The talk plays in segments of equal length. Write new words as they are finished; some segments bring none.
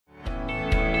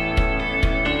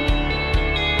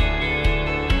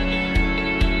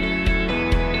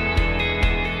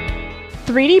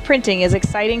3D printing is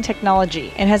exciting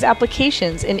technology and has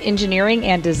applications in engineering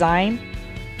and design,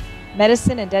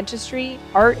 medicine and dentistry,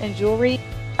 art and jewelry,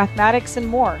 mathematics, and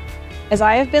more. As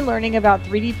I have been learning about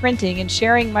 3D printing and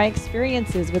sharing my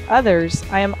experiences with others,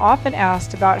 I am often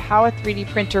asked about how a 3D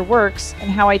printer works and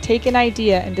how I take an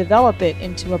idea and develop it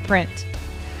into a print.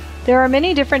 There are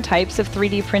many different types of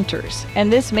 3D printers,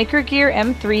 and this MakerGear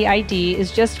M3-ID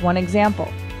is just one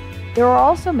example. There are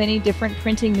also many different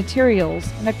printing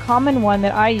materials, and a common one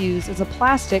that I use is a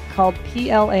plastic called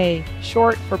PLA,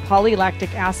 short for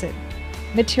polylactic acid.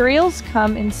 Materials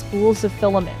come in spools of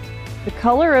filament. The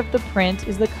color of the print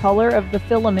is the color of the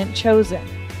filament chosen.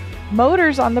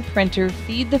 Motors on the printer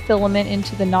feed the filament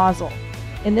into the nozzle.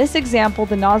 In this example,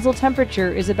 the nozzle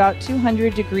temperature is about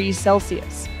 200 degrees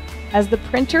Celsius. As the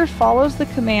printer follows the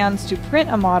commands to print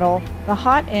a model, the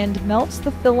hot end melts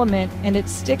the filament and it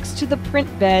sticks to the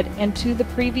print bed and to the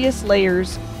previous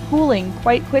layers, cooling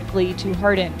quite quickly to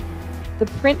harden. The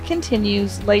print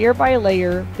continues layer by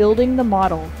layer, building the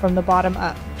model from the bottom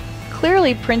up.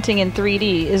 Clearly, printing in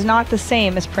 3D is not the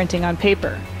same as printing on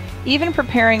paper. Even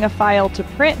preparing a file to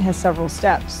print has several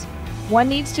steps. One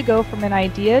needs to go from an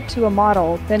idea to a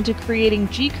model, then to creating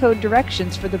G-code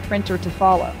directions for the printer to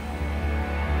follow.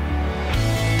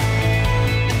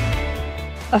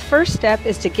 A first step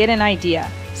is to get an idea.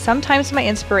 Sometimes my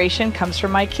inspiration comes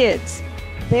from my kids.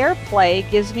 Their play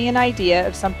gives me an idea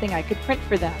of something I could print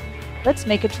for them. Let's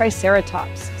make a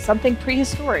Triceratops, something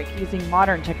prehistoric using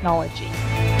modern technology.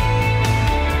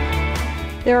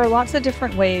 There are lots of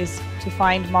different ways to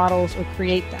find models or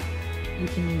create them. You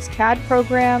can use CAD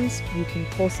programs, you can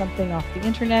pull something off the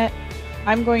internet.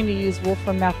 I'm going to use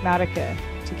Wolfram Mathematica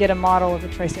to get a model of a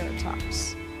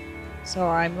Triceratops. So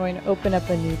I'm going to open up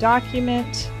a new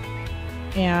document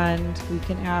and we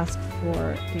can ask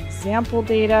for example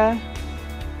data,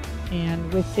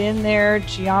 and within there,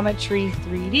 Geometry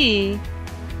 3D,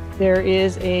 there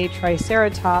is a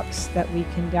Triceratops that we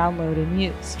can download and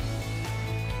use.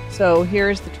 So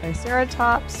here's the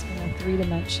Triceratops in a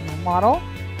three-dimensional model.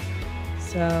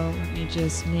 So let me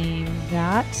just name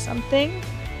that something,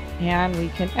 and we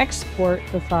can export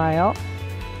the file,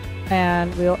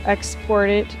 and we'll export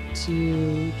it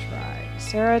to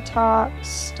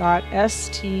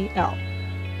Triceratops.stl.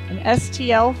 An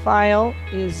STL file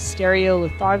is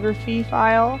stereolithography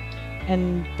file,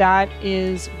 and that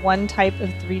is one type of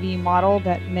 3D model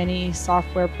that many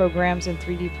software programs and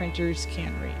 3D printers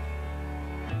can read.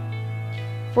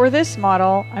 For this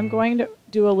model, I'm going to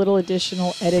do a little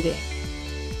additional editing.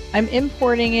 I'm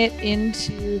importing it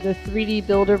into the 3D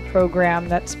Builder program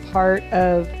that's part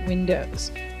of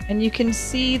Windows. And you can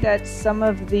see that some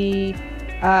of the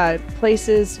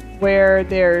places where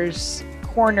there's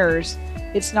corners,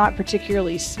 it's not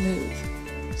particularly smooth.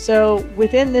 So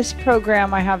within this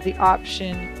program, I have the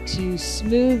option to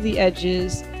smooth the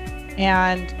edges,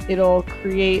 and it'll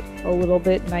create a little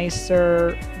bit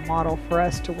nicer model for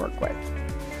us to work with.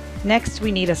 Next,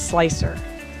 we need a slicer.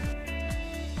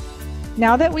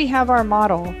 Now that we have our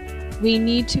model, we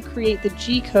need to create the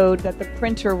G-code that the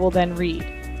printer will then read.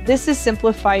 This is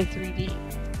Simplify3D,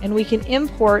 and we can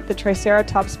import the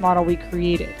Triceratops model we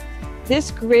created. This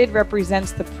grid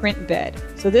represents the print bed,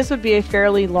 so this would be a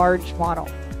fairly large model.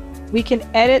 We can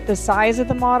edit the size of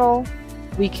the model,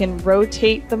 we can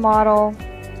rotate the model,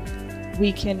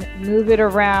 we can move it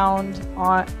around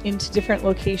into different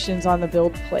locations on the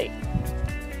build plate.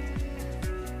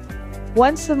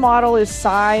 Once the model is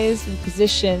sized and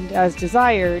positioned as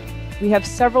desired, we have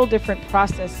several different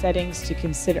process settings to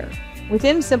consider.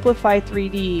 Within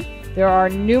Simplify3D, there are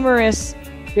numerous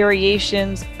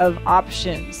variations of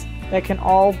options that can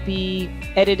all be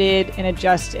edited and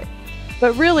adjusted.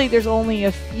 But really, there's only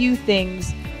a few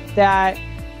things that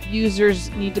users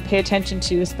need to pay attention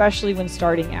to, especially when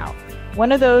starting out.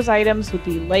 One of those items would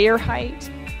be layer height.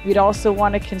 We'd also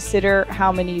want to consider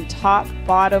how many top,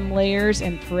 bottom layers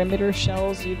and perimeter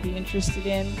shells you'd be interested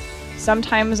in.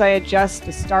 Sometimes I adjust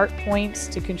the start points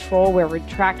to control where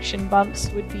retraction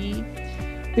bumps would be.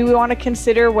 We would want to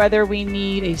consider whether we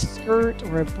need a skirt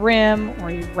or a brim or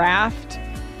a raft.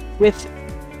 With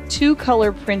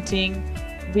two-color printing,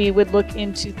 we would look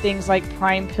into things like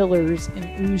prime pillars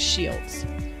and ooze shields.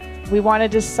 We want to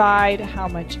decide how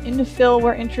much infill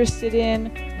we're interested in,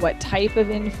 what type of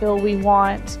infill we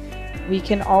want. We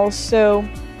can also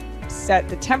set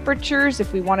the temperatures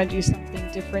if we want to do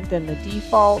something different than the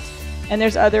default, and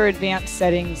there's other advanced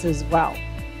settings as well.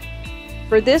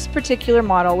 For this particular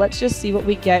model, let's just see what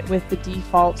we get with the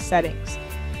default settings.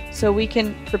 So we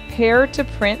can prepare to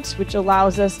print, which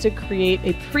allows us to create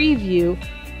a preview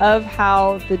of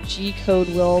how the G-code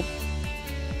will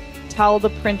tell the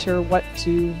printer what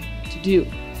to do.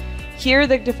 Here,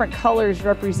 the different colors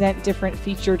represent different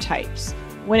feature types.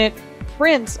 When it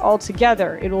prints all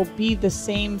together, it will be the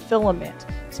same filament.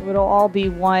 So it'll all be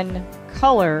one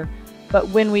color, but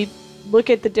when we look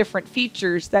at the different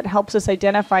features, that helps us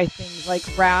identify things like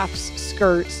rafts,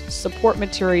 skirts, support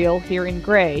material here in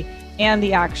gray, and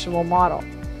the actual model.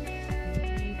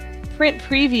 The print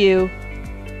preview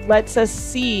lets us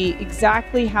see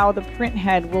exactly how the print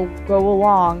head will go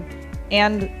along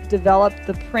and develop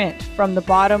the print from the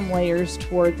bottom layers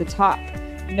toward the top.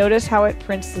 Notice how it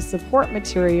prints the support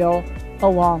material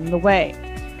along the way.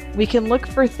 We can look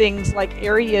for things like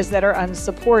areas that are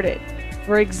unsupported.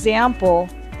 For example,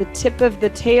 the tip of the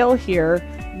tail here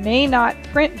may not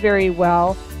print very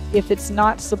well if it's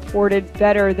not supported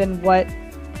better than what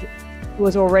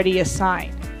was already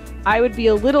assigned. I would be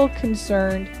a little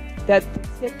concerned that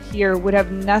the tip here would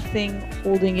have nothing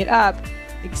holding it up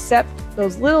except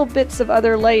those little bits of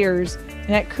other layers, and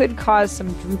that could cause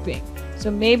some drooping. So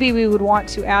maybe we would want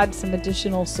to add some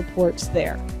additional supports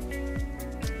there.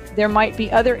 There might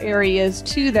be other areas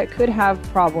too that could have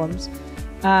problems,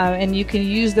 and you can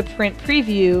use the print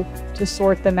preview to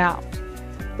sort them out.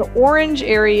 The orange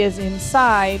areas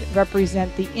inside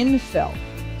represent the infill,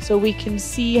 so we can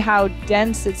see how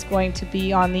dense it's going to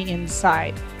be on the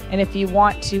inside. And if you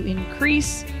want to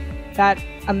increase that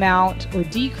amount or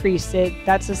decrease it,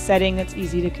 that's a setting that's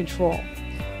easy to control.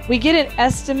 We get an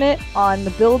estimate on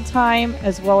the build time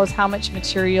as well as how much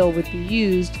material would be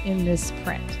used in this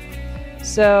print.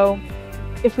 So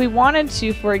if we wanted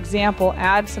to, for example,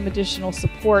 add some additional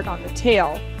support on the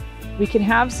tail, we can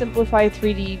have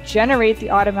Simplify3D generate the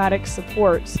automatic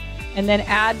supports and then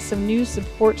add some new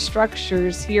support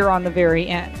structures here on the very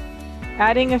end.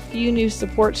 Adding a few new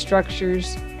support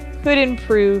structures could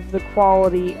improve the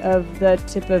quality of the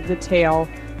tip of the tail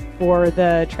for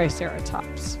the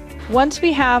Triceratops. Once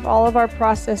we have all of our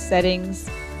process settings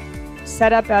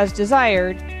set up as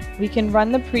desired, we can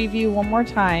run the preview one more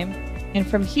time, and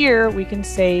from here we can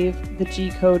save the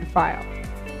G-code file.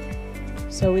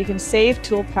 So we can save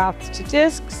toolpaths to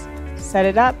disks, set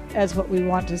it up as what we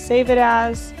want to save it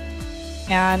as,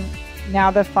 and now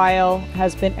the file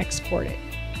has been exported.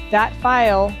 That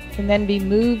file can then be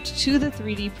moved to the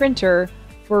 3D printer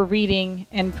for reading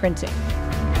and printing.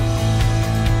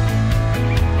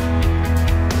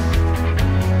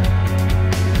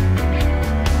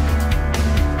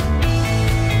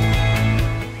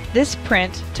 This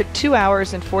print took 2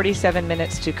 hours and 47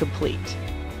 minutes to complete.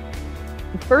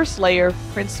 The first layer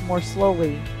prints more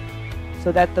slowly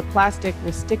so that the plastic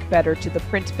will stick better to the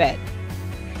print bed.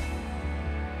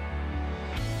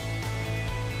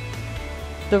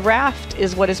 The raft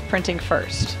is what is printing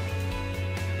first.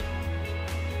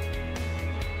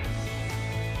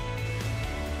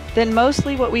 Then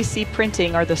mostly what we see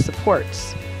printing are the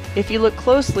supports. If you look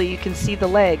closely, you can see the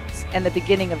legs and the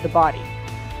beginning of the body.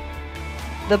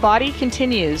 The body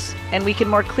continues, and we can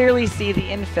more clearly see the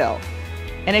infill,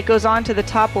 and it goes on to the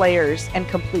top layers and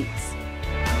completes.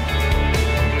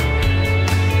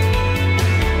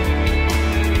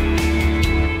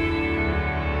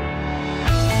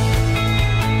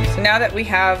 So now that we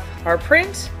have our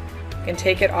print, we can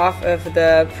take it off of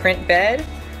the print bed,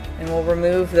 and we'll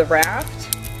remove the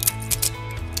raft.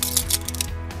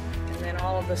 And then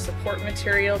all of the support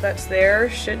material that's there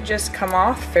should just come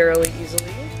off fairly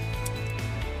easily.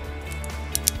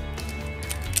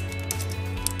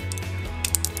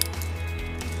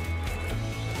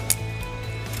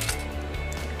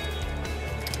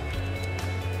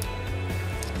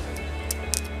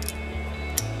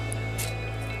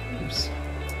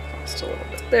 Lost a little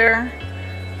bit there.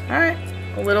 Alright,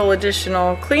 a little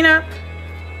additional cleanup,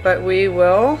 but we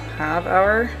will have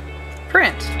our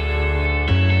print.